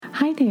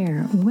Hi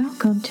there.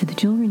 Welcome to the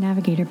Jewelry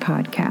Navigator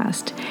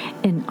podcast,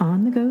 an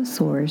on-the-go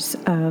source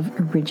of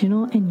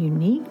original and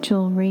unique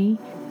jewelry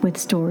with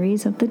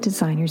stories of the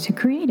designers who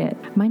create it.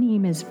 My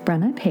name is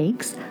Brenna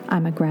Pakes.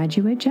 I'm a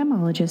graduate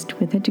gemologist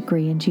with a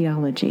degree in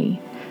geology.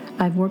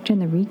 I've worked in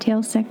the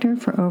retail sector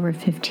for over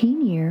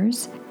 15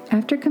 years.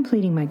 After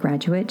completing my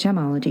graduate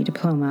gemology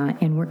diploma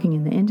and working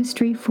in the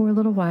industry for a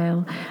little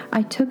while,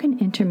 I took an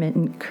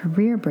intermittent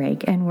career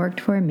break and worked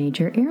for a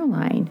major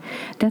airline.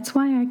 That's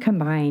why I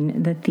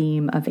combine the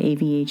theme of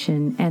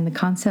aviation and the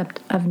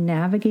concept of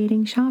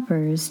navigating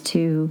shoppers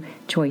to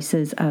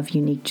choices of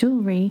unique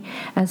jewelry,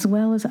 as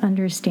well as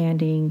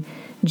understanding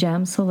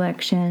gem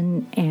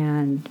selection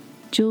and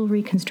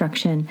jewelry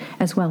construction,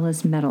 as well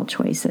as metal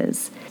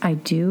choices. I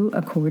do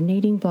a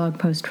coordinating blog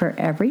post for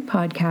every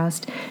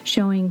podcast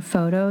showing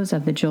photos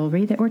of the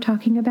jewelry that we're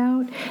talking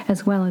about,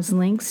 as well as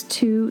links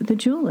to the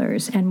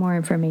jewelers and more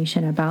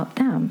information about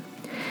them.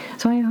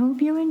 So I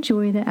hope you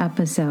enjoy the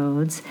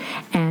episodes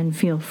and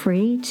feel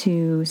free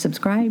to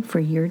subscribe for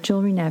your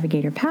Jewelry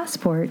Navigator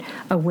Passport,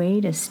 a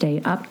way to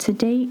stay up to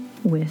date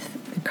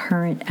with the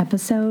current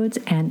episodes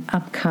and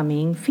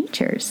upcoming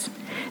features.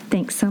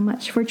 Thanks so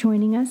much for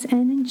joining us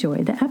and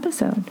enjoy the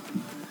episode.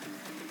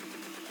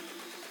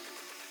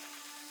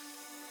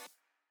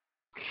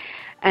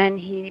 And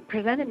he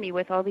presented me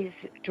with all these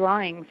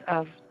drawings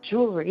of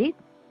jewelry.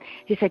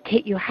 He said,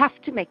 Kate, you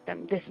have to make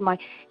them.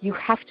 You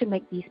have to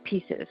make these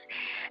pieces.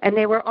 And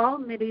they were all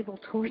medieval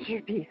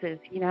torture pieces,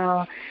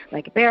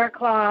 like a bear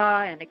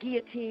claw and a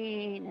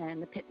guillotine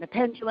and the pit and the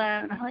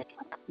pendulum. And I'm like,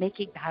 I'm not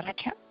making that. I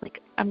can't,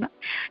 I'm not.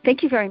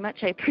 Thank you very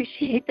much. I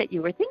appreciate that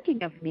you were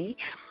thinking of me,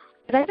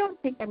 but I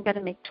don't think I'm going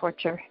to make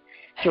torture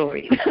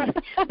jewelry.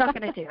 I'm not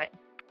going to do it.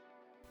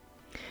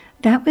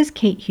 That was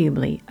Kate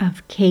Hubley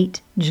of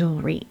Kate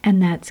Jewelry,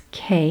 and that's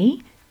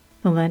K,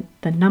 the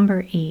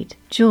number 8,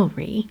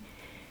 Jewelry.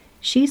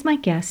 She's my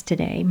guest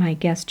today, my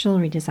guest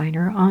jewelry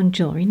designer on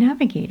Jewelry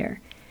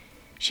Navigator.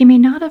 She may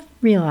not have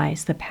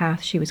realized the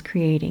path she was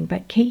creating,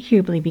 but Kate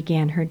Hubley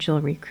began her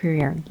jewelry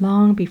career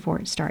long before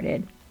it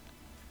started.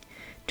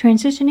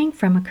 Transitioning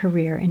from a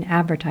career in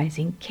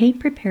advertising, Kate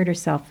prepared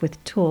herself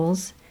with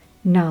tools,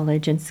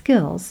 knowledge, and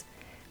skills,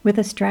 with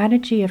a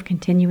strategy of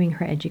continuing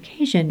her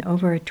education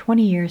over a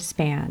 20-year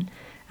span,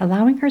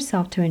 allowing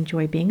herself to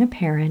enjoy being a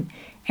parent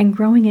and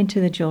growing into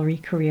the jewelry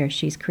career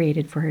she's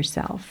created for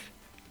herself.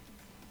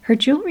 Her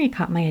jewelry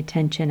caught my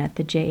attention at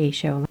the JA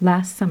show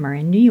last summer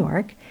in New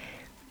York,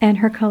 and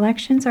her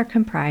collections are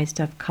comprised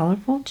of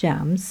colorful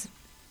gems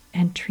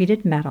and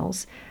treated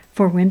metals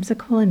for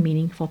whimsical and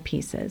meaningful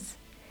pieces.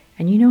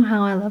 And you know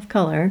how I love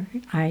color.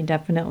 I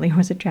definitely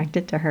was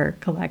attracted to her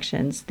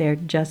collections. They're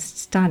just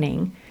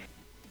stunning.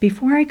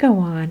 Before I go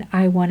on,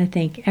 I want to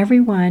thank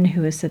everyone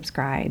who is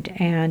subscribed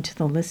and to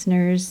the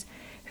listeners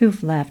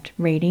who've left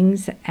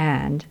ratings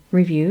and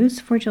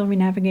reviews for Jewelry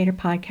Navigator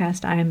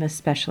podcast. I am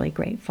especially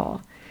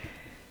grateful.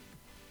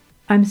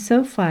 I'm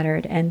so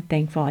flattered and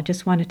thankful. I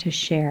just wanted to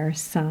share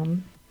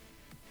some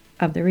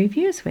of the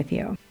reviews with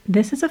you.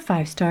 This is a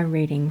 5-star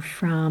rating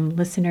from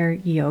listener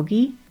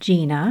Yogi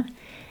Gina,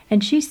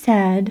 and she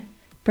said,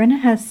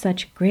 Brenna has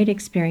such great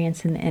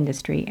experience in the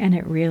industry, and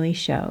it really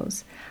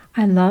shows.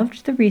 I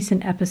loved the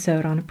recent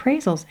episode on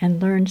appraisals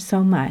and learned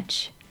so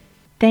much.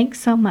 Thanks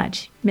so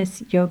much,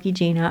 Miss Yogi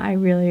Gina. I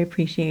really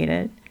appreciate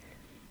it.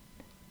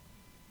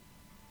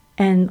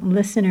 And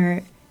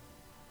listener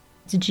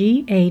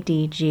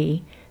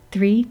GADG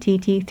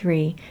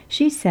 3TT3,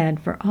 she said,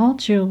 for all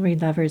jewelry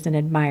lovers and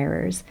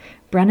admirers,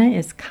 Brenna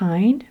is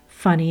kind,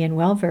 funny, and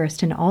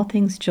well-versed in all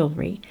things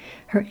jewelry.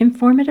 Her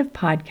informative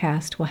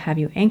podcast will have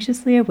you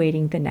anxiously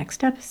awaiting the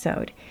next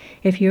episode.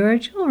 If you're a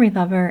jewelry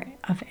lover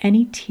of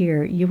any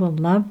tier, you will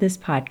love this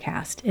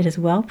podcast. It is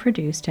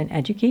well-produced and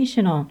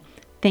educational.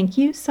 Thank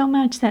you so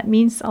much. That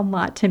means a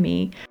lot to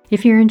me.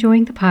 If you're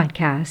enjoying the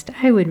podcast,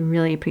 I would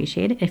really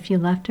appreciate it if you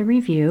left a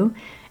review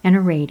and a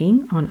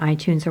rating on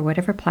iTunes or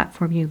whatever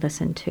platform you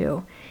listen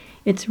to.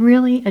 It's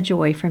really a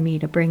joy for me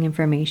to bring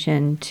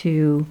information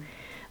to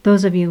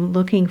those of you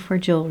looking for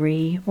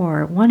jewelry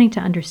or wanting to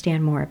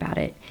understand more about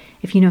it.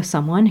 If you know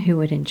someone who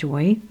would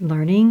enjoy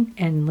learning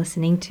and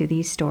listening to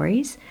these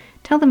stories,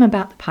 tell them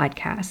about the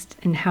podcast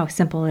and how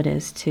simple it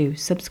is to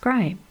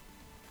subscribe.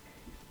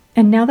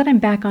 And now that I'm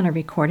back on a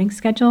recording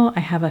schedule, I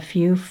have a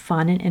few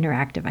fun and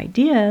interactive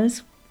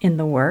ideas in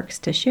the works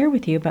to share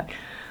with you, but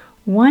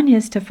one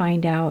is to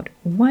find out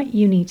what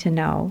you need to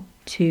know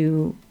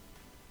to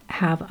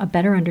have a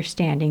better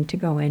understanding to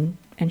go in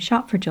and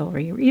shop for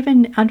jewelry, or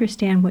even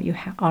understand what you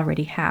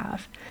already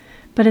have.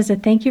 But as a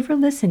thank you for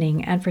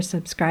listening and for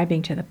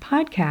subscribing to the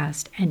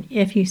podcast, and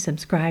if you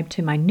subscribe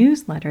to my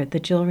newsletter, the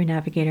Jewelry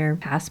Navigator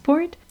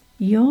Passport,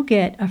 you'll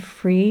get a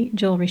free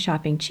jewelry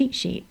shopping cheat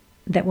sheet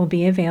that will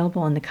be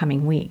available in the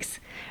coming weeks.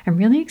 I'm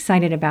really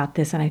excited about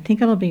this, and I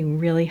think it'll be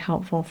really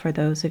helpful for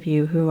those of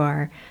you who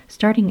are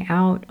starting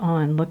out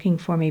on looking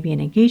for maybe an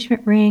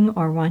engagement ring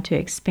or want to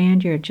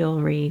expand your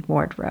jewelry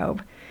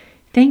wardrobe.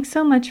 Thanks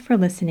so much for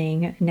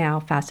listening.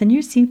 Now fasten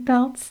your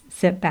seatbelts,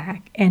 sit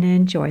back, and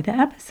enjoy the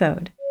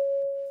episode.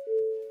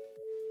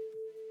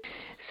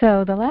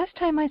 So the last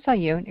time I saw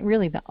you, and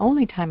really the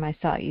only time I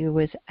saw you,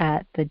 was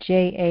at the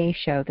JA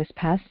show this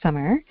past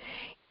summer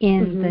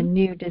in the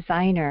new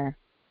designer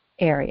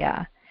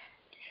area.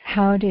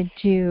 How do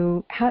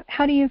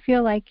you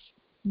feel like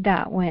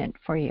that went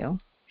for you?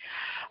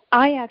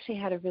 I actually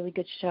had a really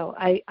good show.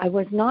 I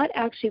was not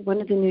actually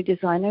one of the new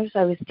designers.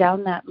 I was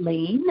down that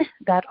lane,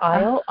 that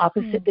aisle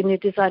opposite the new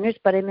designers,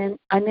 but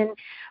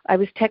I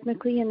was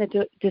technically in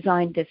the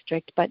design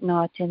district, but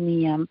not in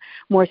the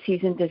more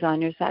seasoned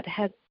designers.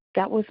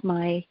 That was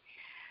my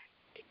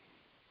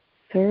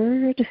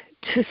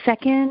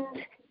second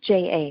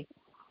JA.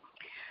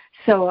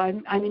 So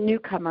I'm a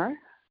newcomer.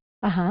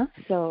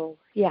 So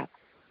yeah.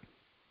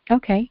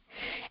 Okay.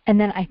 And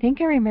then I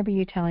think I remember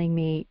you telling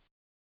me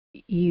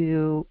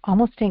you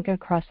almost didn't go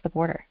across the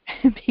border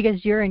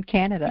because you're in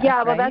Canada.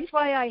 Yeah, well, right? That's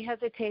why I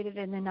hesitated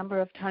in the number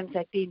of times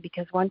I've been,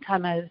 because one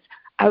time I was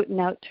out and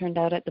out, turned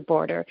out at the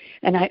border,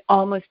 and I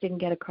almost didn't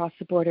get across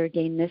the border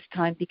again this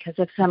time because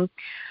of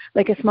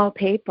a small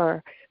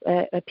paper,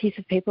 a piece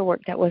of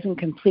paperwork that wasn't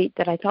complete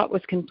that I thought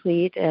was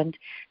complete, and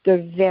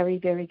they're very,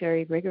 very,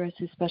 very rigorous,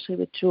 especially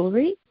with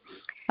jewelry.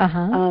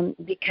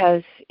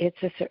 Because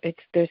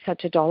there's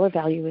such a dollar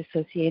value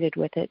associated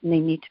with it, and they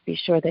need to be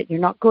sure that you're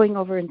not going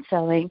over and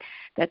selling,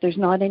 that there's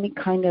not any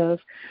kind of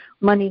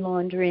money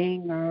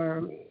laundering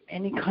or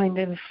any kind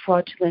of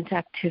fraudulent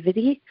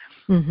activity.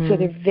 So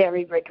they're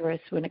very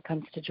rigorous when it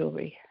comes to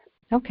jewelry.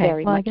 Okay,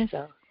 very much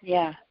so.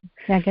 Yeah.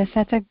 I guess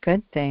that's a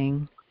good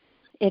thing.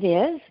 It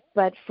is,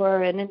 but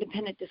for an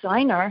independent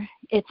designer,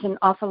 it's an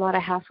awful lot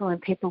of hassle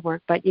and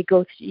paperwork. But you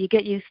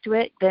get used to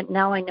it. That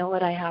now I know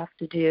what I have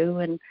to do,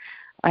 and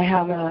I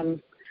have an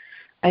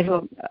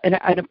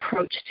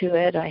approach to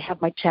it. I have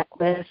my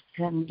checklist,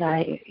 and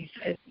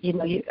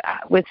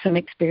with some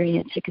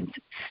experience, you can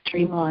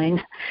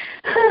streamline.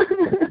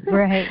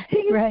 Right.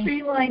 You can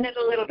streamline it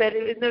a little bit.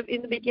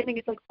 In the beginning,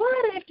 it's like,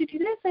 what? I have to do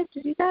this. I have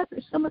to do that.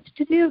 There's so much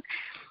to do.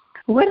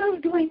 What else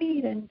do I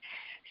need? And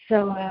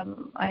so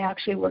I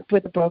actually worked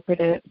with a broker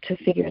to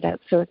figure it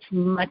out. So it's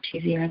much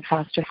easier and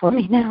faster for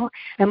me now,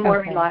 and more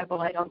reliable.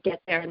 I don't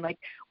get there and like,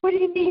 what do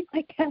you need?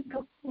 I can't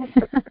go.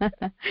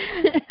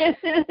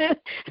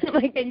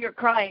 Like, and you're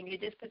crying. You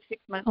just put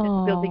 6 months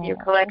into building your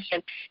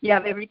collection. You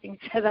have everything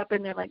set up,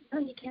 and they're like, no,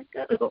 you can't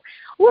go.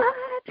 What?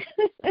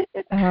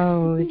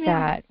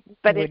 That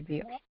would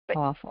be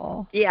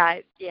awful. Yeah.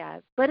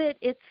 But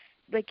it's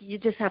like you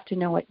just have to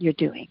know what you're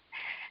doing.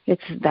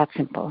 It's that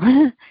simple.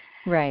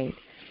 Right.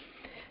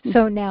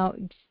 So now,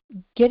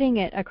 getting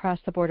it across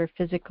the border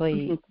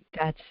physically,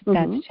 that's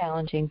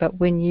challenging. But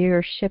when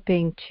you're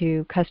shipping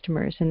to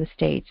customers in the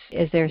States,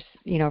 is there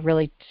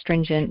really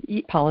stringent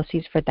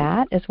policies for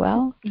that as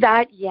well?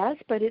 That, yes,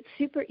 but it's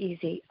super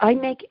easy. I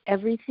make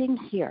everything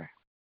here.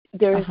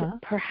 There's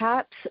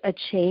perhaps a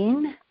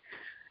chain,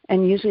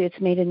 and usually it's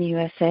made in the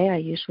USA. I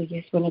usually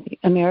use one of the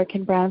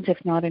American brands,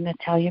 if not an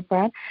Italian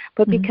brand.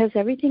 But because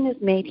everything is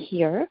made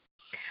here,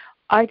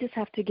 I just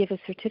have to give a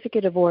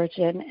certificate of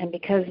origin, and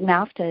because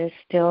NAFTA is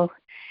still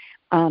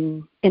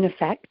in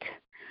effect,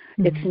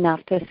 it's a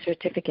NAFTA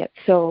certificate.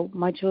 So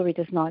my jewelry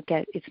it's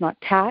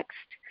not taxed,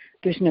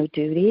 there's no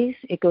duties,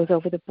 it goes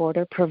over the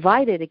border,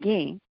 provided,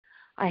 again,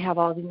 I have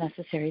all the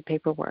necessary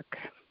paperwork.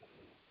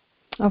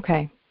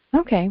 Okay.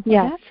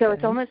 Yeah, so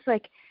it's almost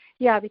like,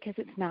 because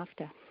it's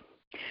NAFTA.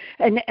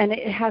 And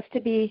it has to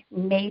be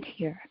made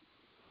here.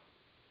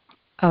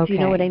 Okay. Do you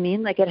know what I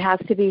mean? Like, it has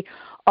to be,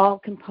 all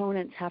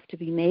components have to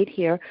be made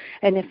here.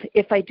 And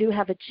if I do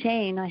have a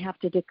chain, I have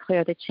to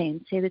declare the chain.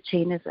 Say the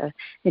chain is an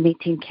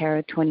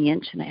 18-carat,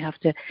 20-inch, and I have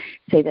to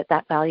say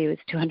that value is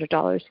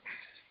 $200.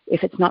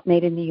 If it's not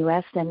made in the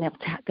U.S., then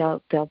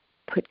they'll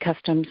put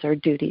customs or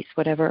duties,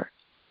 whatever,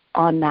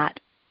 on that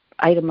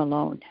item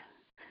alone.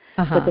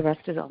 But the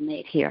rest is all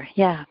made here.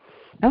 Yeah.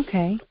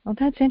 Okay. Well,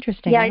 that's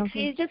interesting. Yeah,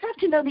 you just have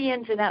to know the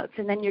ins and outs,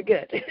 and then you're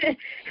good.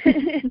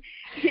 You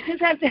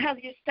just have to have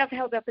your stuff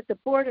held up at the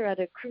border at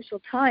a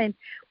crucial time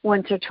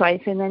once or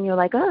twice, and then you're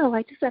like, oh,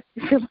 I just have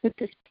to fill out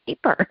this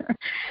paper.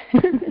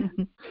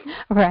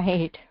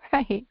 Right.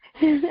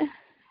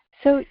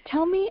 So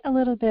tell me a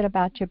little bit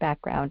about your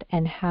background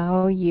and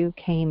how you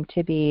came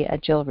to be a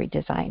jewelry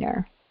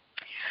designer.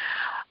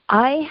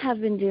 I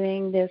have been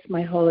doing this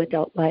my whole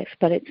adult life,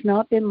 but it's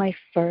not been my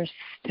first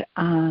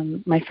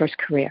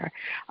career.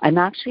 I'm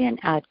actually an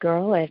ad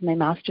girl. I have my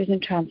master's in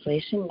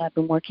translation, and I've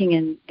been working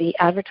in the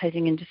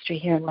advertising industry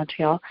here in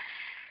Montreal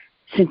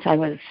since I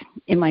was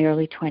in my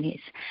early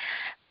 20s.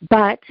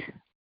 But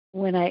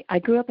when I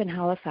grew up in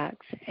Halifax,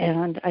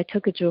 and I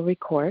took a jewelry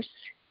course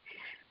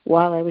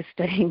while I was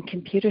studying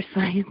computer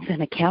science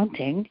and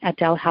accounting at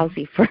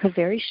Dalhousie for a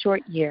very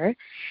short year.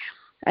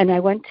 And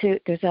I went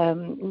there's a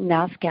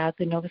NASCAD,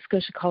 the Nova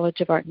Scotia College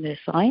of Art and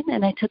Design,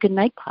 and I took a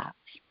night class.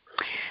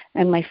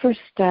 And my first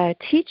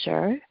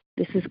teacher,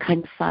 this is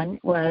kind of fun,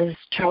 was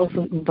Charles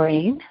Luton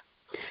Brain.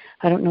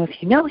 I don't know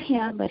if you know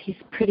him, but he's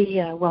pretty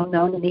well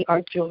known in the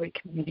art jewelry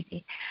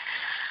community.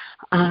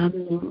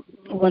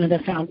 One of the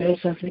founders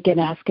of the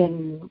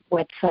Ganaskin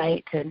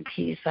website, and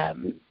he's a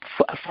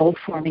fold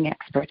forming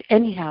expert.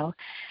 Anyhow,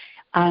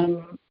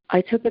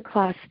 I took a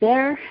class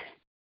there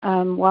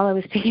while I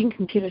was taking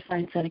computer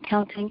science and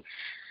accounting,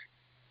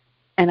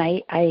 and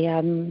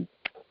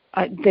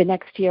the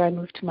next year I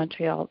moved to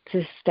Montreal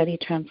to study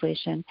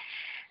translation.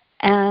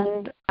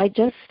 And I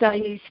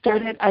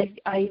started.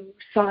 I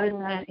saw in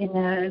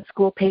the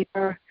school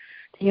paper,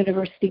 the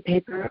university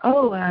paper,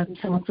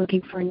 someone's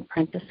looking for an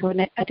apprentice. So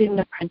I did an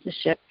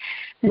apprenticeship,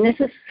 and this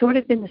has sort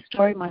of been the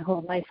story my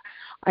whole life.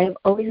 I have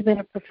always been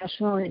a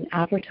professional in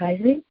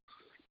advertising,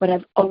 but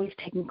I've always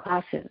taken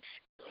classes.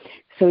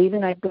 So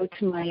even I'd go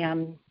to my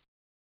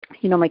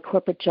my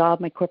corporate job,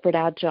 my corporate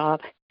ad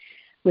job,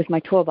 with my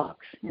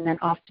toolbox, and then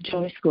off to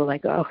jewelry school I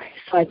go.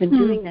 So I've been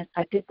doing this.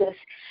 I did this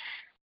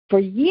for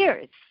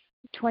years,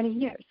 20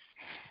 years.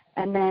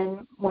 And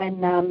then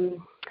when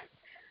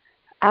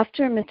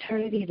after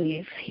maternity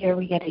leave, here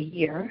we get a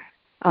year,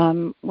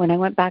 when I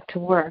went back to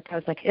work, I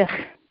was like, ugh,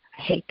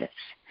 I hate this.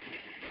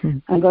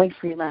 I'm going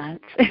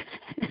freelance.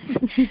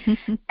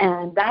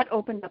 And that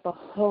opened up a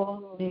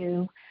whole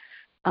new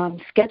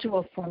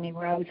schedule for me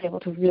where I was able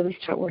to really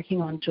start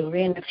working on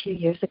jewelry. And a few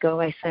years ago,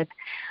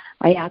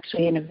 I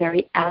actually, in a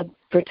very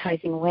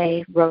advertising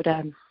way, wrote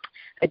a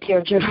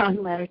Dear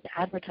John letter to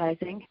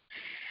advertising,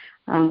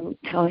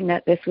 telling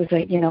that this was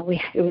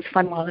it was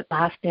fun while it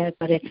lasted,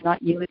 but it's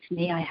not you, it's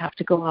me. I have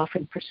to go off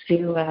and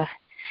pursue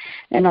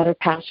another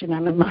passion.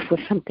 I'm in love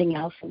with something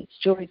else, and it's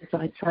jewelry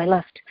design. So I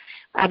left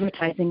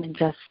advertising and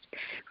just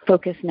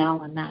focus now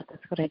on that.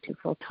 That's what I do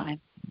full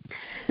time.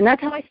 And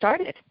that's how I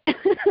started.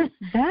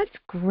 That's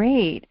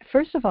great.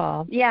 First of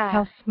all,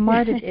 how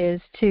smart it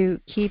is to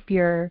keep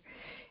to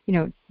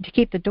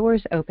keep the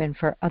doors open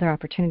for other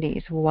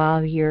opportunities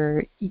while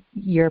you're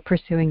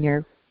pursuing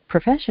your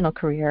professional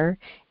career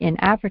in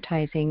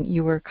advertising.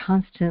 You were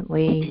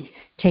constantly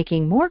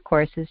taking more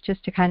courses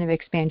just to kind of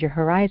expand your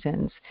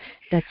horizons.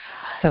 That's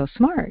so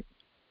smart.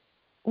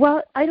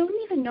 Well, I don't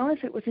even know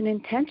if it was an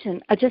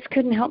intention. I just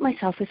couldn't help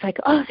myself. It's like,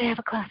 oh, they have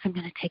a class, I'm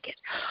going to take it.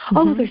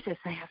 Oh, there's this,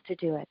 I have to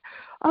do it.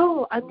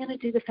 Oh, I'm going to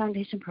do the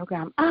foundation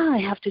program. I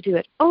have to do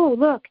it. Oh,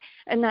 look.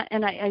 And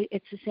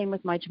it's the same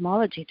with my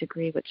gemology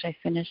degree, which I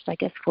finished, I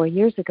guess, 4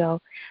 years ago,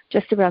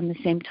 just around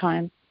the same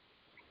time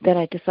that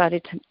I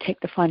decided to take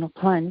the final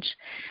plunge.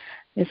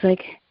 It's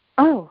like,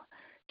 oh,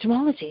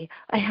 gemology,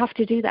 I have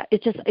to do that.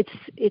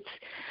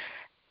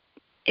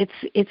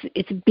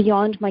 It's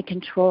beyond my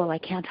control. I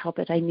can't help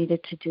it. I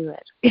needed to do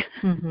it.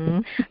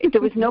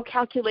 There was no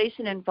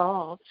calculation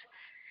involved.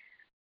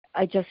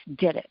 I just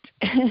did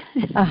it.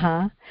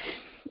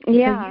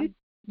 Yeah. So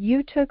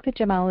you took the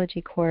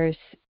gemology course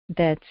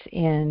that's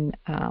in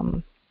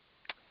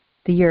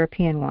the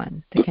European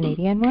one, the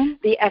Canadian one?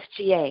 The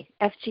FGA,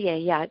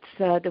 yeah.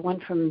 It's the one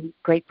from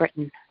Great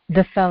Britain.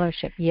 The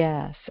fellowship,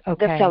 yes.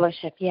 Okay. The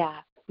fellowship, yeah.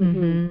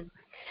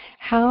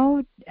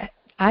 How...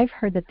 I've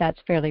heard that that's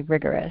fairly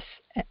rigorous,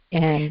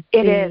 and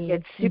it is.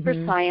 It's super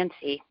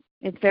sciencey.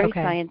 It's very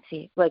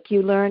sciencey. Like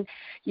you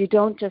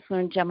don't just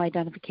learn gem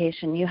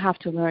identification. You have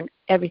to learn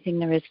everything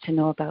there is to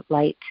know about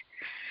light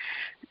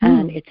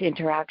and its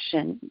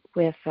interaction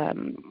with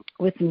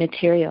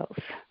materials.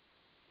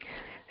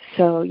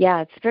 So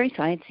yeah, it's very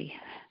scienchy.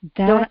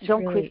 Don't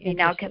really quiz me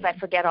now because I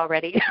forget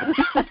already.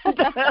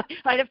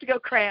 I'd have to go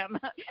cram.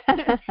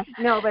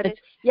 No, but it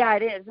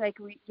is like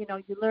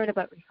you learn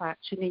about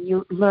refraction and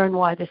you learn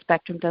why the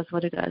spectrum does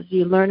what it does.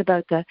 You learn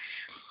about the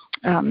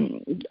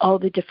all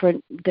the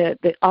different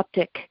the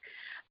optic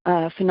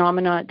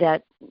phenomena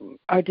that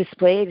are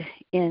displayed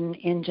in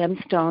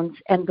gemstones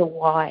and the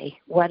why.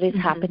 What is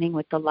happening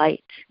with the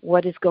light?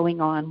 What is going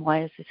on?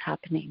 Why is this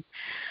happening?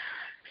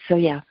 So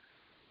yeah.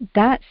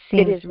 That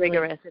seems it is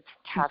rigorous. It's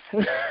tough.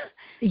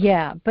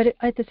 Yeah, but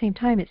at the same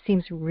time, it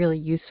seems really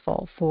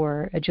useful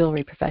for a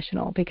jewelry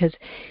professional, because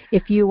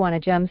if you want a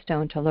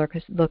gemstone to look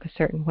a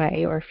certain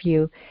way, or if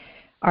you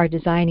are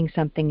designing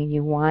something and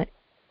you want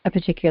a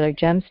particular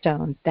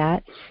gemstone,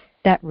 that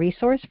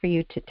resource for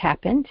you to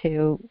tap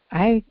into,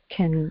 I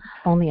can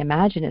only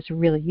imagine is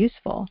really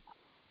useful.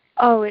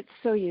 Oh, it's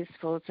so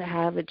useful to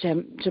have a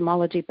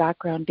gemology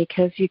background,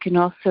 because you can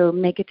also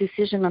make a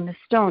decision on the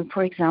stone.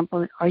 For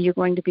example, are you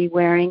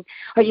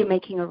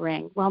making a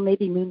ring? Well,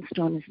 maybe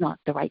moonstone is not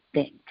the right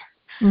thing.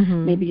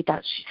 Maybe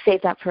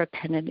save that for a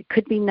pendant. It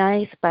could be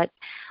nice,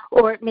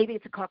 or maybe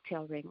it's a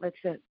cocktail ring. Let's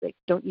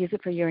don't use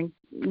it for your,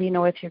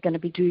 if you're going to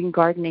be doing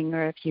gardening,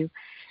 or if you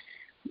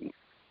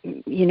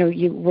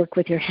work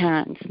with your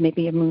hands,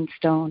 maybe a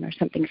moonstone or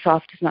something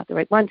soft is not the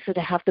right one. So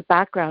to have the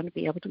background to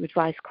be able to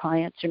advise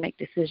clients or make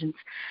decisions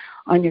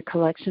on your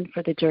collection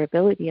for the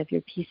durability of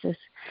your pieces,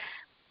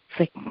 it's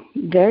like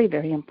very,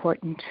 very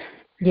important.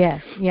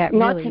 Yes, yeah, it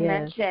not really to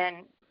is.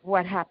 mention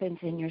what happens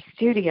in your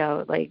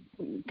studio, like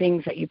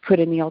things that you put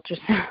in the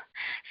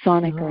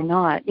ultrasonic or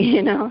not,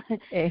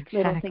 Exactly.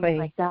 Little things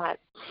like that.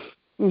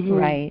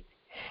 Right.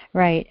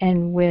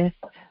 And with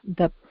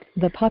the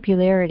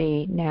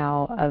popularity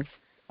now of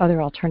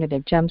other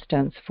alternative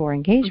gemstones for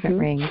engagement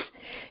rings,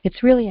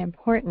 it's really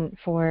important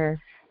for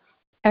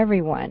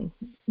everyone,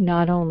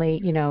 not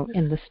only,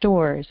 in the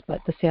stores, but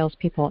the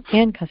salespeople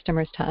and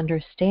customers to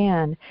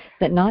understand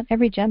that not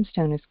every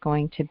gemstone is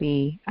going to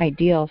be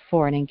ideal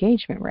for an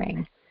engagement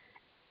ring.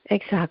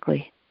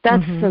 Exactly.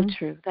 That's so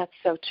true. That's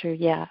so true.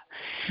 Yeah.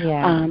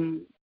 Yeah.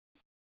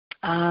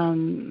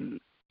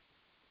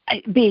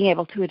 Being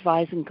able to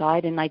advise and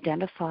guide and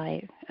identify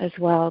as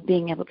well,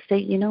 being able to say,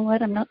 you know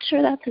what, I'm not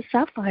sure that's a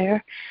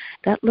sapphire.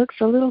 That looks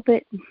a little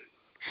bit,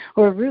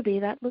 or a ruby,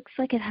 that looks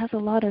like it has a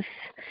lot of,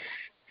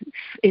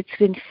 it's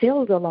been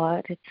filled a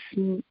lot. It's,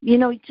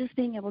 just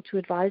being able to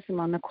advise them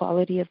on the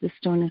quality of the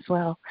stone as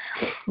well.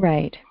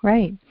 Right.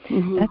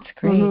 That's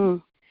great.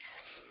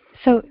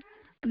 So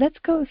let's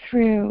go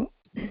through,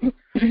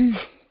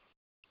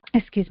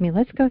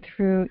 let's go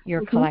through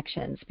your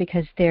collections,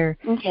 because they're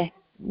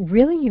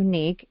really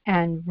unique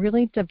and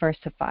really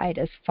diversified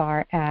as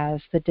far as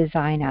the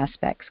design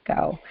aspects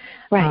go.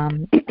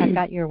 Right. I've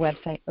got your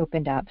website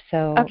opened up.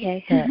 So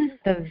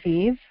the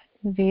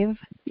Vive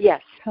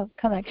yes.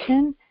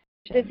 collection.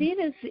 The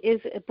Vive is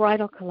a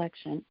bridal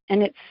collection,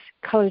 and it's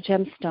colored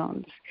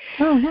gemstones.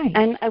 Oh, nice.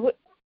 And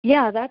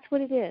that's what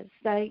it is.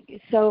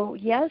 So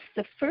yes,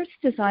 the first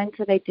designs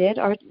that I did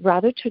are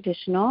rather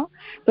traditional,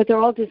 but they're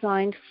all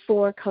designed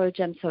for colored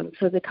gemstones.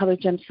 So the colored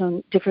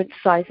gemstone, different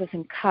sizes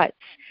and cuts.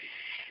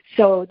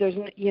 So there's,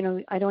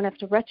 I don't have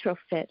to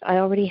retrofit. I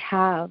already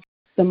have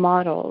the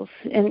models,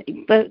 and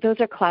those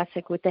are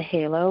classic with the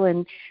halo,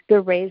 and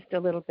they're raised a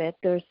little bit.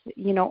 There's,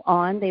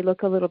 they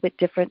look a little bit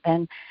different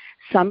than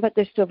some, but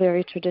they're still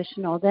very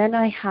traditional. Then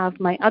I have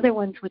my other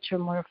ones, which are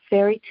more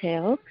fairy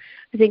tale.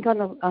 I think on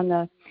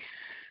the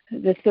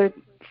third,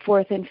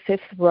 fourth, and fifth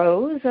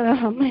rows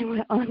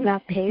on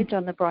that page,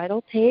 on the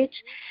bridal page,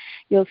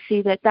 you'll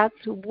see that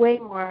that's way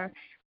more.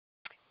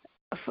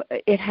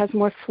 It has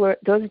more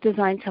those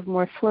designs have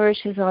more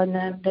flourishes on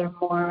them. They're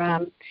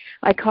more,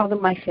 I call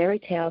them my fairy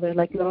tale. They're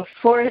like little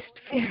forest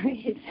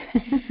fairies.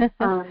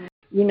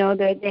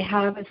 They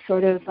have a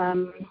sort of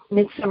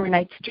Midsummer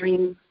Night's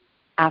Dream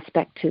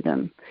aspect to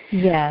them.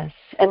 Yes.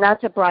 And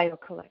that's a bridal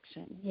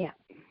collection. Yeah.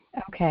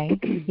 Okay.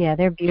 Yeah,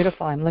 they're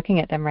beautiful. I'm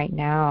looking at them right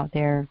now.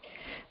 They're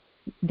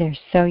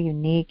so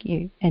unique.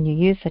 You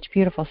use such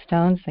beautiful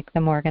stones like the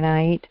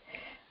morganite,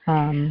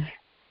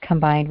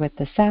 combined with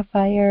the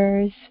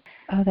sapphires.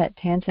 Oh, that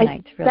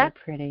tanzanite's really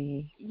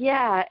pretty.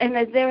 Yeah, and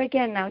there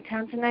again, now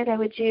tanzanite I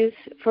would use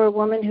for a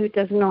woman who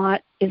is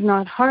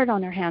not hard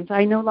on her hands.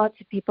 I know lots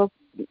of people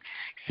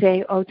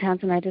say, oh,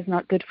 tanzanite is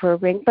not good for a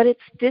ring, but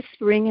it's this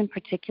ring in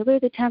particular.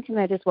 The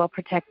tanzanite is well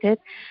protected,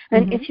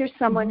 and if you're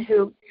someone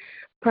who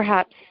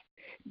perhaps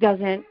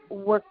doesn't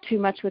work too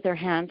much with her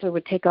hands or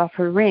would take off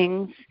her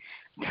rings,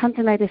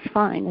 tanzanite is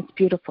fine. It's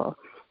beautiful.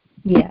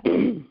 Yeah,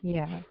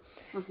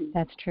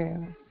 that's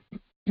true.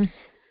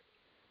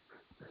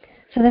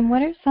 So then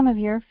what are some of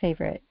your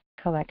favorite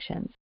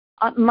collections?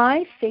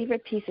 My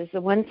favorite pieces,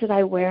 the ones that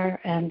I wear,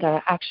 and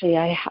actually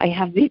I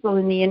have people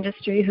in the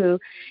industry who,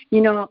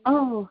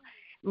 the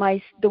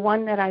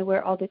one that I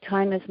wear all the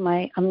time is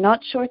I'm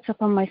not sure it's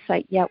up on my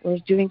site yet, we're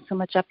doing so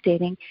much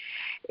updating,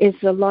 is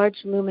the large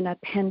lumina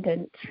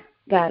pendant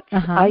that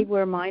I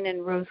wear mine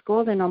in rose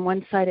gold, and on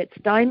one side it's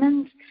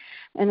diamonds,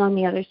 and on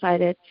the other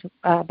side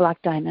it's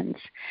black diamonds.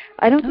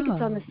 I don't think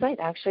it's on the site,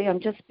 actually. I'm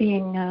just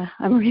being,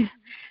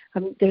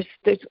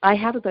 I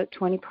have about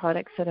 20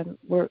 products that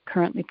we're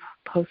currently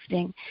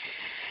posting.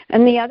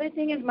 And the other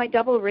thing is my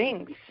double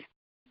rings.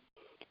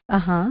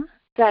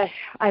 That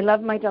I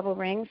love my double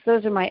rings.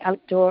 Those are my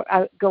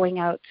going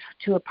out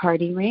to a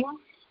party rings.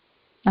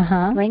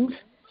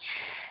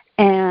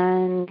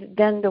 And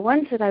then the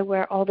ones that I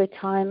wear all the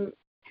time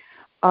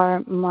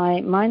are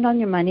my Mind on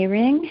Your Money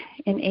ring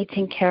in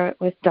 18 karat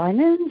with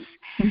diamonds,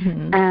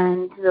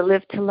 and the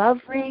Live to Love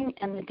ring,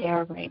 and the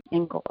Dare ring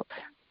in gold.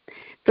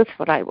 That's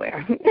what I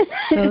wear.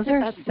 Those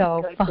are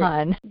so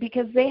fun.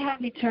 Because they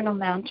have eternal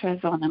mantras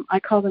on them. I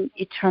call them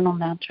eternal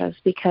mantras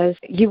because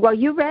you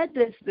read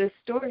this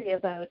story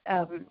about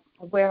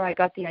where I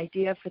got the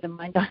idea for the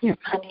Mind on Your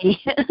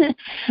Money.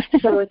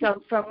 So it's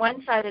from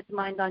one side it's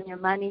Mind on Your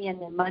Money,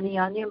 and then money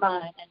on your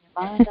mind, and your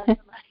mind on your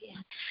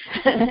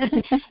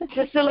money.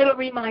 Just a little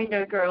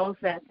reminder, girls,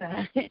 that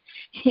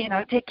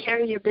take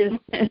care of your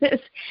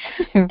business.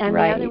 And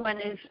the other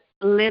one is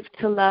Live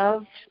to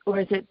Love,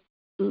 or is it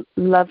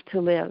Love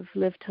to Live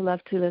to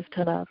Love to Live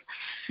to Love.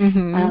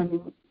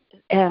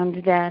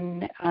 And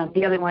then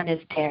the other one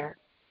is Dare.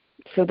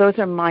 So those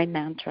are my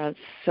mantras.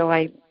 So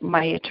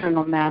my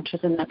eternal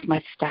mantras, and that's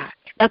my stack.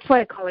 That's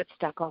why I call it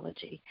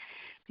Stackology,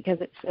 because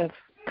it's a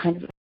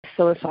kind of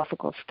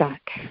philosophical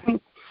stack.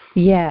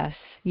 Yes,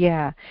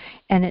 yeah.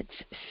 And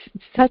it's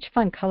such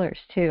fun colors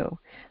too.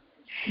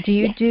 Do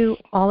you do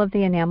all of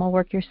the enamel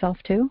work yourself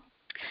too?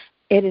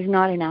 It is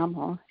not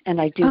enamel, and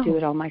I do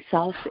it all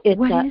myself. It's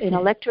an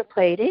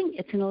electroplating.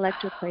 It's an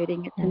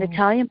electroplating. It's an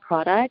Italian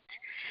product.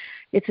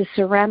 It's a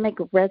ceramic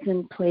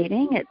resin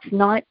plating. It's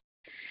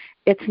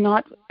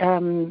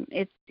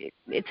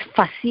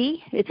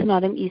fussy. It's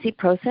not an easy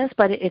process,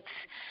 but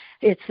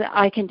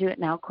I can do it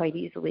now quite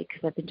easily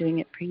because I've been doing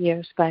it for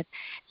years. But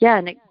yeah,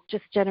 and it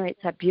just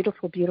generates that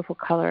beautiful, beautiful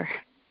color.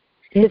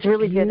 It's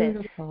really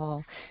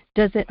beautiful.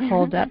 Does it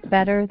hold up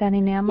better than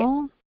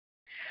enamel?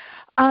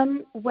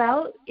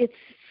 Well, it's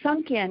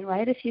sunk in,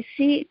 right? If you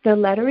see the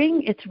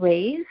lettering, it's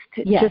raised,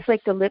 just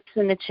like the lips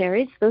and the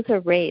cherries. Those are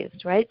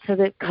raised, right? So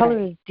the color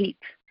is deep,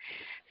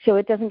 so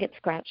it doesn't get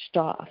scratched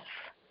off.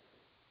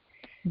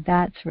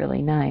 That's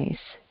really nice.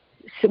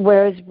 So,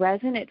 whereas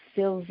resin, it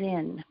fills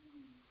in.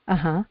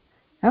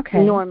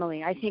 Okay.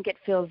 Normally, I think it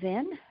fills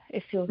in.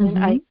 It fills in.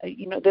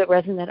 The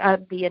resin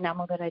the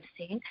enamel that I've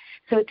seen,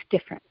 so it's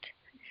different.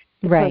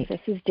 The process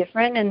is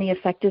different, and the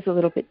effect is a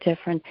little bit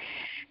different.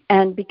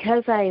 And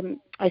because I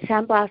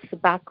sandblast the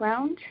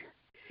background,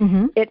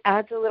 it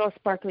adds a little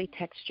sparkly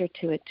texture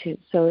to it too.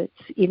 So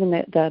it's even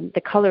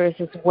the color is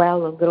as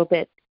well a little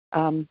bit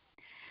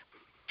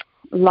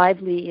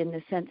lively in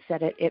the sense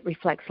that it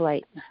reflects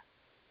light,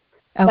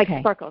 like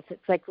sparkles.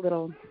 It's like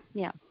little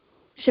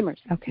shimmers.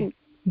 Okay,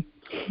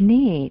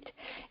 neat.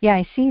 Yeah,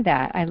 I see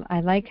that. I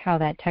like how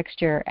that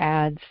texture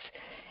adds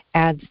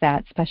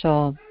that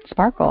special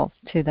sparkle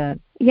to the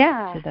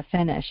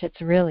finish. It's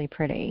really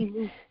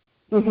pretty.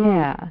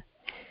 Yeah.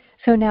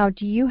 So now,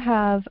 do you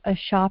have a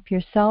shop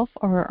yourself,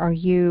 or are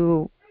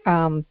you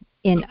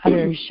in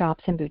other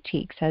shops and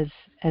boutiques as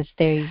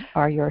they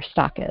are your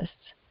stockists?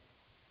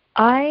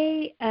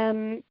 I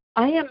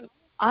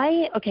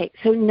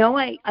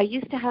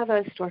used to have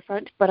a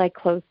storefront, but I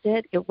closed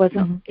it. It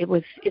wasn't.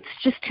 It's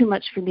just too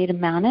much for me to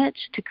manage,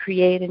 to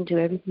create and do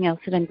everything else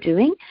that I'm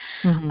doing.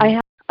 I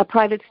have a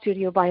private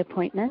studio by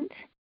appointment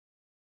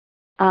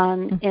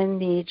in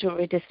the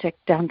jewelry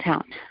district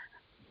downtown.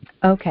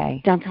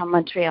 Okay. Downtown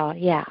Montreal,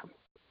 yeah.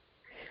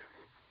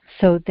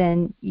 So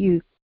then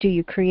do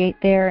you create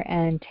there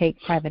and take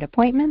private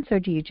appointments, or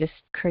do you just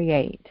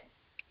create?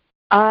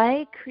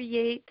 I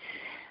create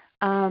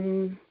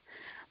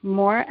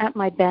more at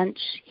my bench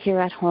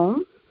here at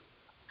home.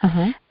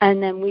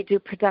 And then we do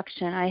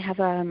production. I have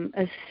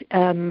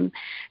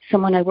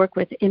someone I work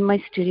with in my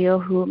studio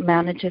who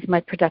manages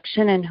my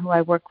production and who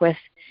I work with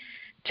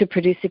to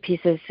produce the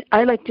pieces.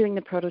 I like doing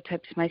the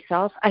prototypes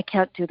myself. I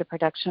can't do the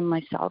production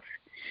myself.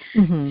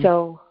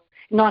 So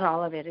not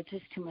all of it. It's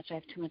just too much. I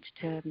have too much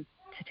to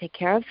take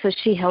care of. So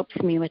she helps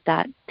me with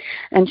that.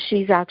 And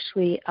she's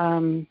actually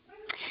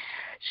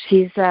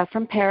she's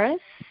from Paris.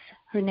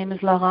 Her name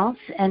is Laurence,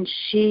 and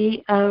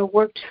she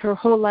worked her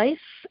whole life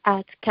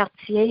at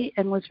Cartier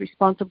and was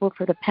responsible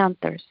for the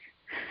Panthers,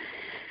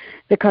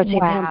 the Cartier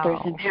Panthers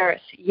in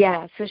Paris.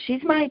 Yeah, so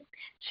she's my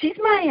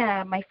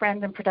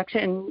friend in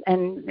production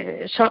and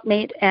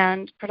shopmate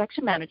and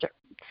production manager.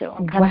 So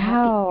I'm kind of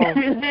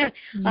happy.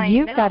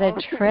 You've got a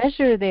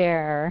treasure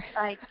there.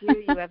 I do.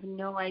 You have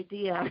no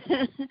idea.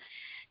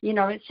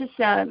 It's just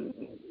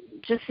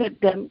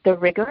the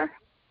rigor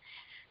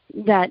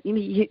that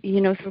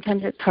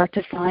sometimes it's hard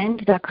to find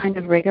that kind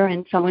of rigor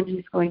in someone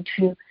who's going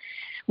to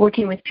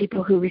working with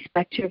people who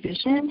respect your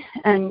vision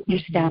and your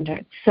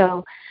standards.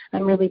 So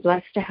I'm really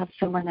blessed to have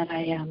someone that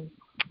I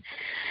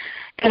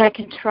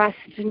can trust,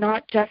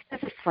 not just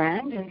as a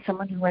friend and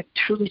someone who I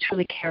truly,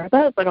 truly care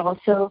about, but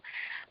also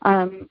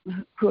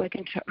who I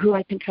can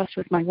trust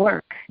with my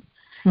work.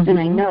 And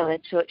I know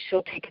that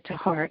she'll take it to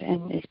heart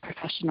and is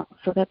professional.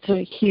 So that's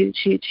a huge,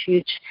 huge,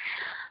 huge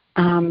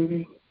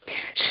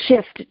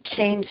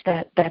change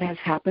that has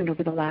happened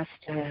over the last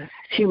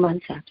few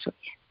months, actually.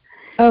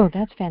 Oh,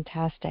 that's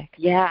fantastic.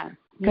 Yeah.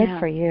 Good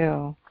for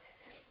you.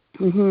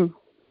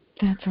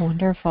 That's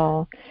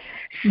wonderful.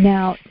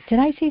 Now, did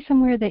I see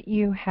somewhere that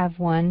you have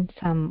won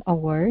some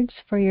awards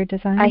for your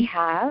design? I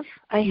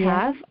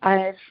have.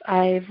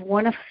 I've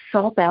won a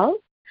Sol Bell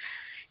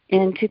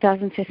in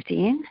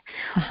 2015.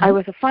 I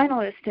was a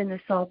finalist in the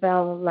Sol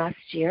Bell last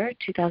year,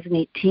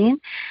 2018,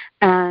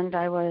 and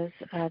I was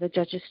the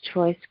judge's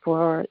choice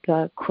for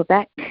the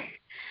Quebec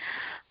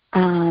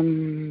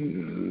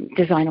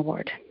Design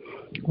Award.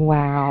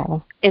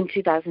 Wow. In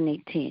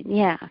 2018,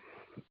 yeah.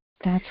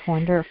 That's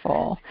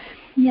wonderful.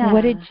 Yeah.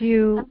 What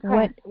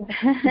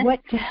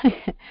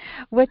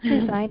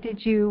design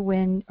did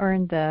you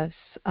earn the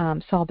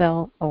Sol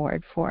Bell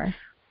Award for?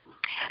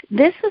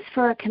 This was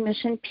for a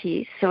commission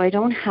piece, so I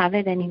don't have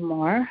it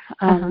anymore.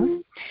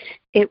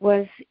 It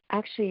was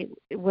actually,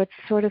 what's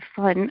sort of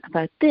fun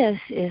about this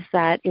is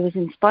that it was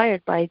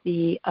inspired by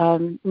the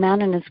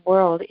Man in His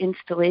World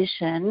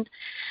installation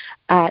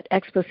at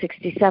Expo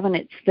 67.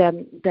 It's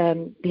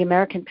the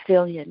American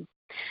Pavilion,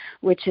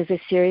 which is a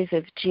series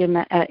of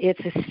it's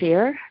a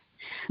sphere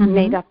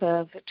made up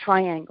of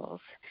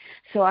triangles.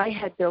 So I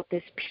had built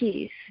this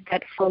piece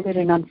that folded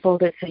and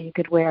unfolded so you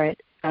could wear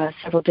it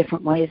several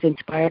different ways,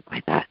 inspired by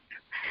that.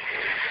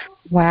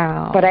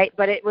 Wow. But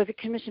it was a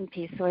commission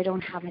piece, so I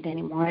don't have it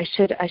anymore. I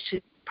should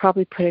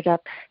probably put it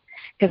up,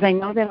 because I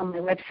know that on my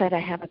website I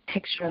have a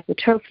picture of the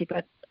trophy,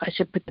 but I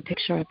should put the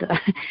picture of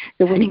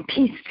the winning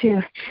piece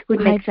too.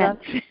 Would make sense.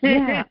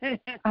 Yeah,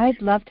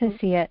 I'd love to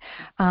see it.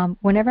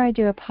 Whenever I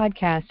do a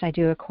podcast, I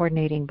do a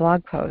coordinating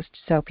blog post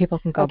so people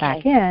can go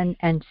back in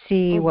and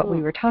see what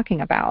we were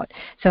talking about.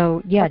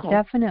 So yeah,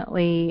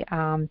 definitely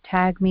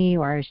tag me,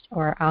 or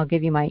I'll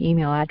give you my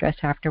email address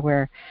after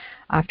we're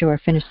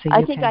finished. So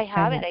I think I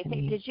have it.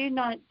 Did you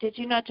not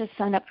just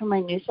sign up for my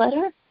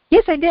newsletter?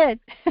 Yes, I did.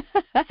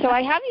 So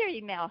I have your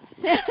email.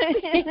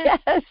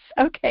 Yes.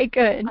 Okay,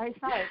 good. I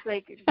saw it. It's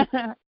like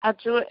at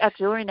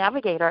Jewelry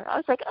Navigator. I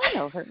was like, I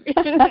know her.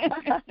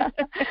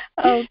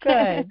 Oh,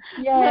 good.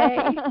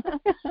 Yay.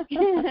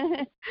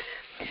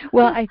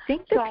 Well, I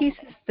think the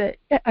pieces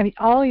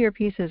all your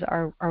pieces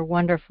are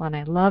wonderful, and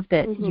I love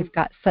that you've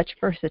got such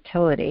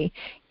versatility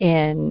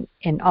in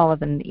all of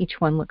them. Each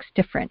one looks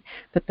different.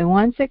 But the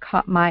ones that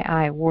caught my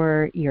eye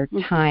were your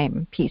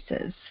time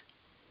pieces.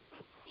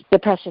 The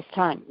Precious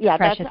Time. Yeah,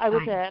 Precious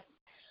Time.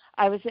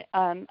 I was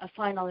a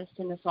finalist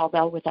in the Saul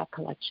Bell with that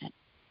collection.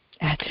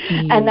 That's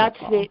beautiful. And that's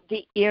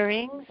the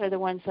earrings are the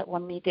ones that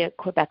won me the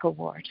Quebec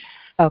Award.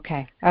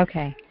 Okay.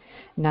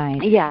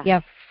 Nice. Yeah.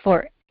 Yeah,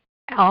 for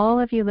all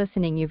of you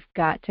listening, you've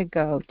got to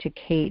go to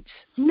Kate's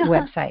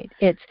website.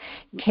 It's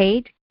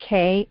Kate,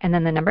 K, and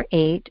then the number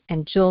 8,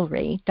 and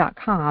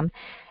jewelry.com.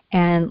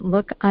 And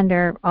look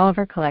under all of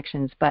our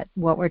collections. But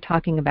what we're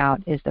talking about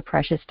is the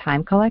Precious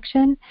Time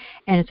collection.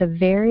 And it's a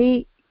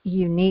very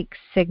unique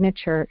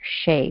signature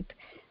shape.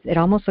 It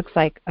almost looks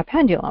like a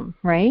pendulum,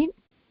 right?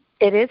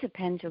 It is a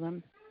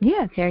pendulum.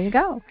 Yeah, there you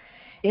go.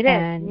 It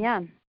is,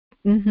 yeah.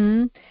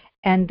 Mm-hmm.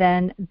 And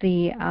then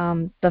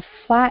the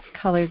flat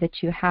color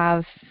that you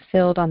have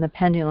filled on the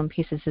pendulum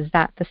pieces, is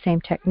that the same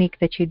technique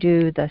that you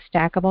do the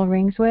stackable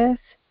rings with?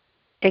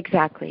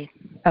 Exactly.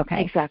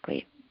 Okay.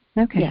 Exactly.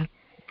 Okay. Yeah.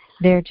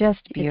 They're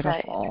just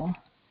beautiful.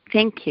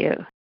 Thank you.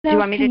 Do you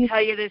want me to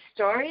tell you the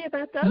story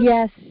about those?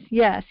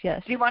 Yes.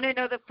 Do you want to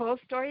know the full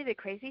story, the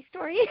crazy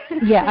story?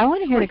 Yeah, I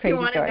want to hear the crazy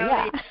story.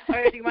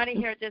 Or do you want to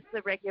hear just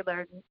the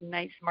regular,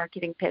 nice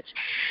marketing pitch?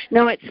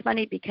 No, it's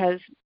funny because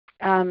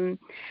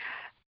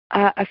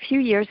a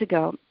few years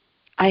ago,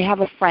 I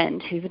have a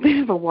friend who's a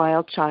bit of a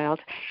wild child,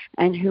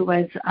 and who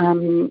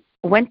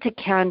went to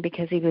Cannes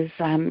because he was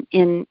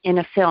in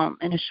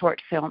a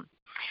short film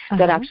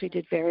that actually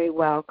did very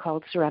well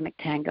called Ceramic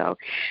Tango.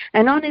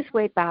 And on his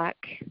way back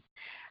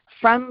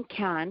from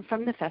Cannes,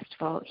 from the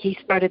festival, he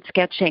started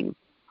sketching.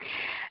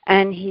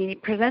 And he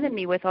presented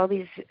me with all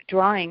these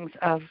drawings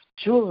of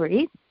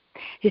jewelry.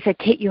 He said,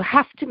 Kate, you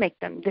have to make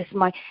them.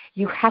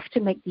 You have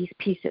to make these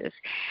pieces.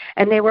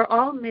 And they were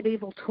all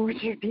medieval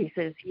torture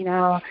pieces,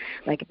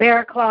 like a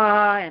bear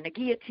claw and a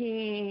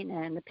guillotine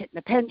and the pit and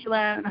the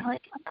pendulum. And I'm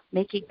like, I'm not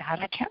making that.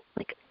 I can't,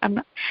 I'm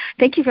not.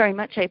 Thank you very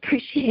much. I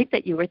appreciate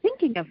that you were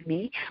thinking of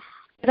me,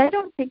 but I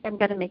don't think I'm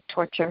going to make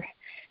torture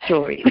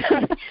jewelry.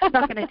 I'm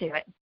not going to do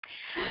it.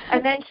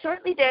 And then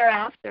shortly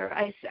thereafter,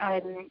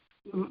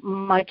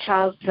 my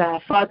child's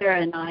father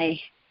and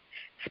I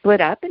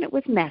split up, and it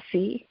was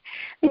messy.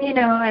 And,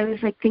 I was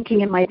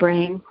thinking in my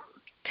brain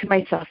to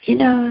myself,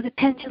 the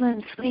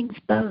pendulum swings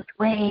both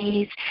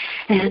ways,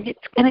 and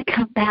it's going to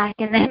come back.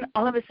 And then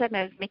all of a sudden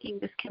I was making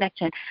this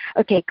connection.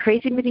 Okay,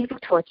 crazy medieval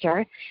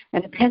torture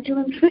and a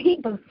pendulum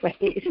swinging both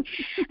ways.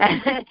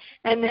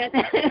 and then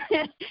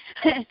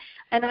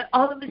and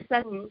all of a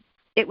sudden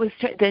it was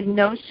the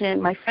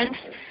notion, my friend's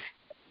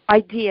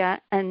idea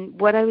and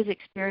what I was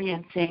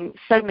experiencing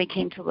suddenly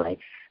came to life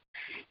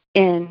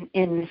in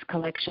this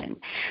collection.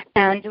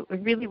 And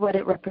really what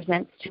it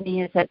represents to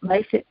me is that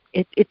life,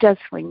 it does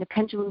swing. The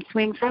pendulum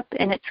swings up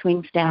and it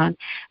swings down.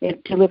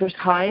 It delivers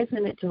highs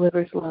and it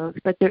delivers lows.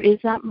 But there is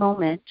that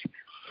moment.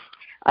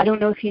 I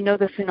don't know if you know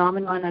the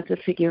phenomenon of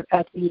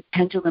the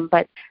pendulum,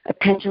 but a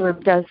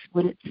pendulum does,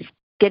 when it's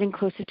getting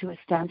closer to a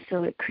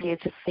standstill, it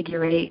creates a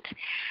figure 8,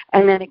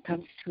 and then it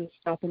comes to a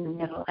stop in the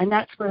middle. And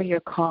that's where your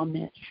calm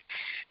is.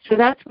 So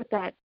that's what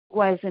that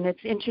was. And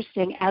it's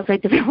interesting, as I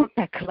developed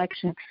that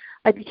collection,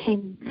 I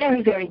became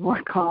very, very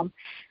more calm,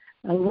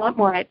 a lot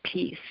more at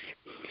peace,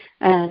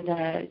 and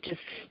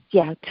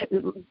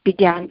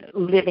began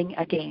living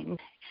again.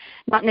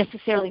 Not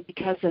necessarily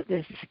because of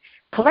this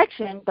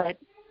collection, but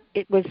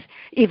it was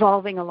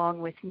evolving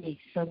along with me.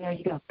 So there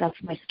you go. That's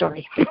my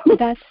story.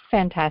 That's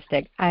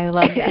fantastic. I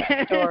love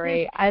that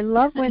story. I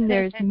love when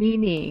there's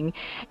meaning,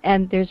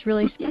 and there's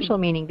really special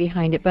meaning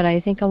behind it. But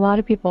I think a lot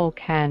of people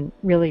can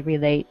really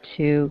relate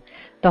to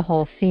the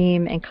whole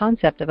theme and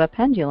concept of a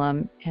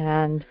pendulum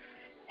and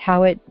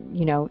how it,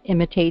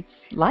 imitates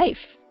life.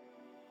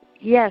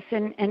 Yes,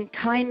 and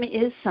time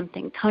is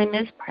something. Time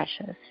is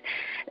precious.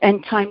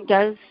 And time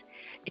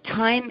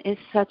is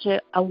such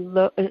a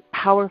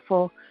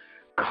powerful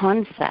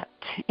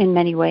concept in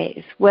many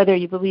ways, whether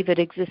you believe it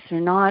exists or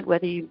not,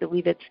 whether you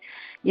believe it's,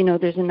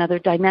 there's another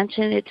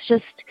dimension. It's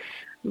just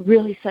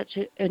really such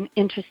an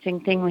interesting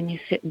thing when you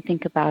sit and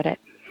think about it.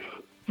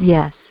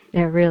 Yes,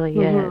 it really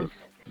is.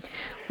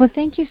 Well,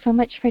 thank you so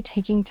much for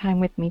taking time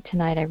with me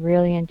tonight. I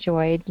really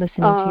enjoyed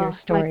listening to your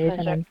stories,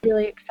 and I'm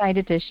really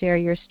excited to share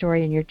your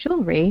story and your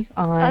jewelry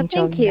on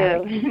Thank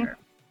you.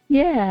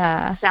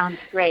 Yeah. Sounds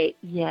great.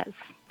 Yes.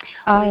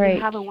 All right.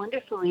 You have a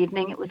wonderful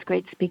evening. It was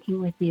great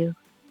speaking with you.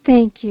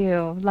 Thank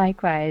you.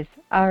 Likewise.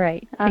 All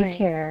right. Take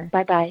care.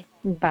 Bye-bye.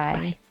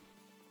 Bye.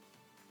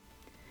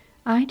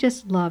 I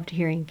just loved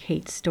hearing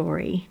Kate's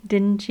story,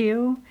 didn't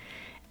you?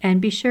 And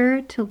be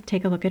sure to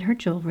take a look at her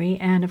jewelry.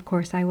 And of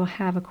course, I will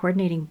have a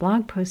coordinating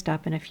blog post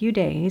up in a few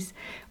days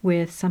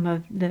with some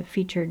of the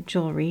featured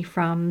jewelry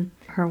from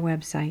her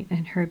website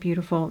and her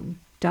beautiful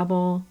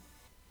double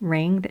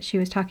ring that she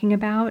was talking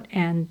about,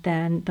 and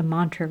then the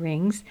mantra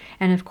rings,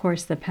 and of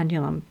course the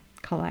pendulum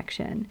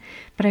collection.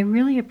 But I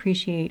really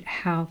appreciate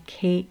how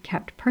Kate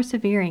kept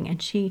persevering,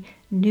 and she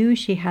knew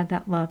she had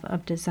that love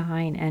of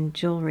design and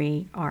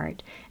jewelry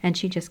art, and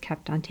she just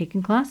kept on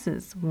taking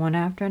classes one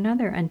after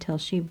another until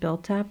she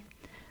built up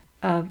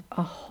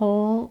a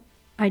whole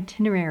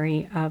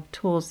itinerary of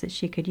tools that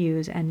she could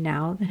use, and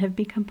now that have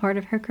become part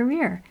of her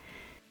career.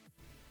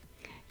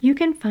 You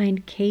can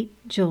find Kate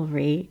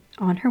Jewelry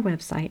on her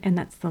website, and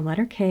that's the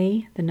letter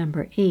K, the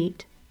number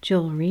 8,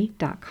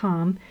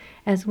 jewelry.com,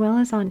 as well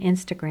as on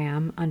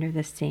Instagram under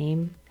the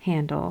same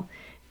handle,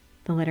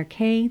 the letter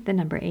K, the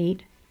number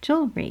 8,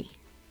 jewelry.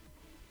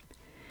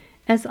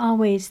 As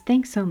always,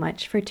 thanks so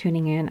much for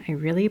tuning in. I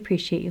really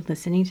appreciate you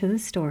listening to the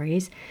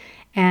stories,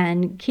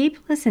 and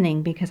keep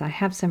listening because I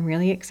have some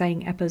really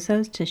exciting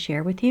episodes to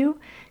share with you,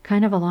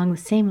 kind of along the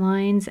same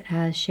lines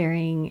as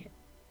sharing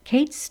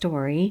Kate's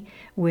story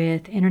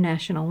with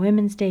International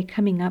Women's Day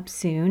coming up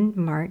soon,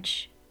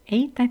 March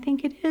 8th, I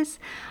think it is.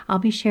 I'll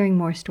be sharing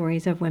more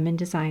stories of women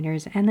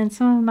designers and then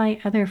some of my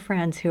other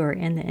friends who are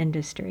in the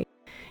industry.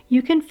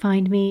 You can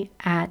find me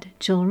at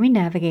Jewelry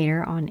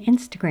Navigator on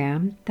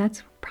Instagram.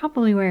 That's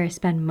probably where I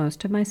spend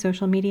most of my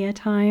social media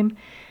time,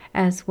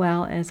 as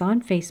well as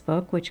on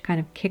Facebook, which kind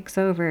of kicks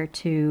over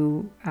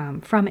to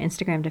from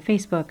Instagram to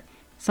Facebook,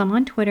 some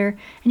on Twitter,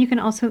 and you can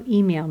also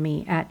email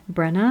me at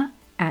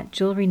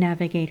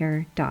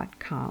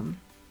brenna@jewelrynavigator.com.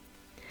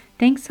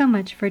 Thanks so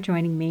much for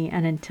joining me,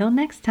 and until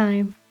next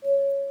time,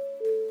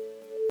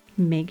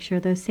 make sure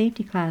those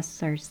safety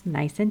clasps are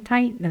nice and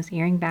tight, those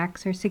earring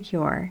backs are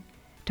secure.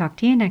 Talk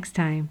to you next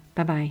time.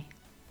 Bye-bye.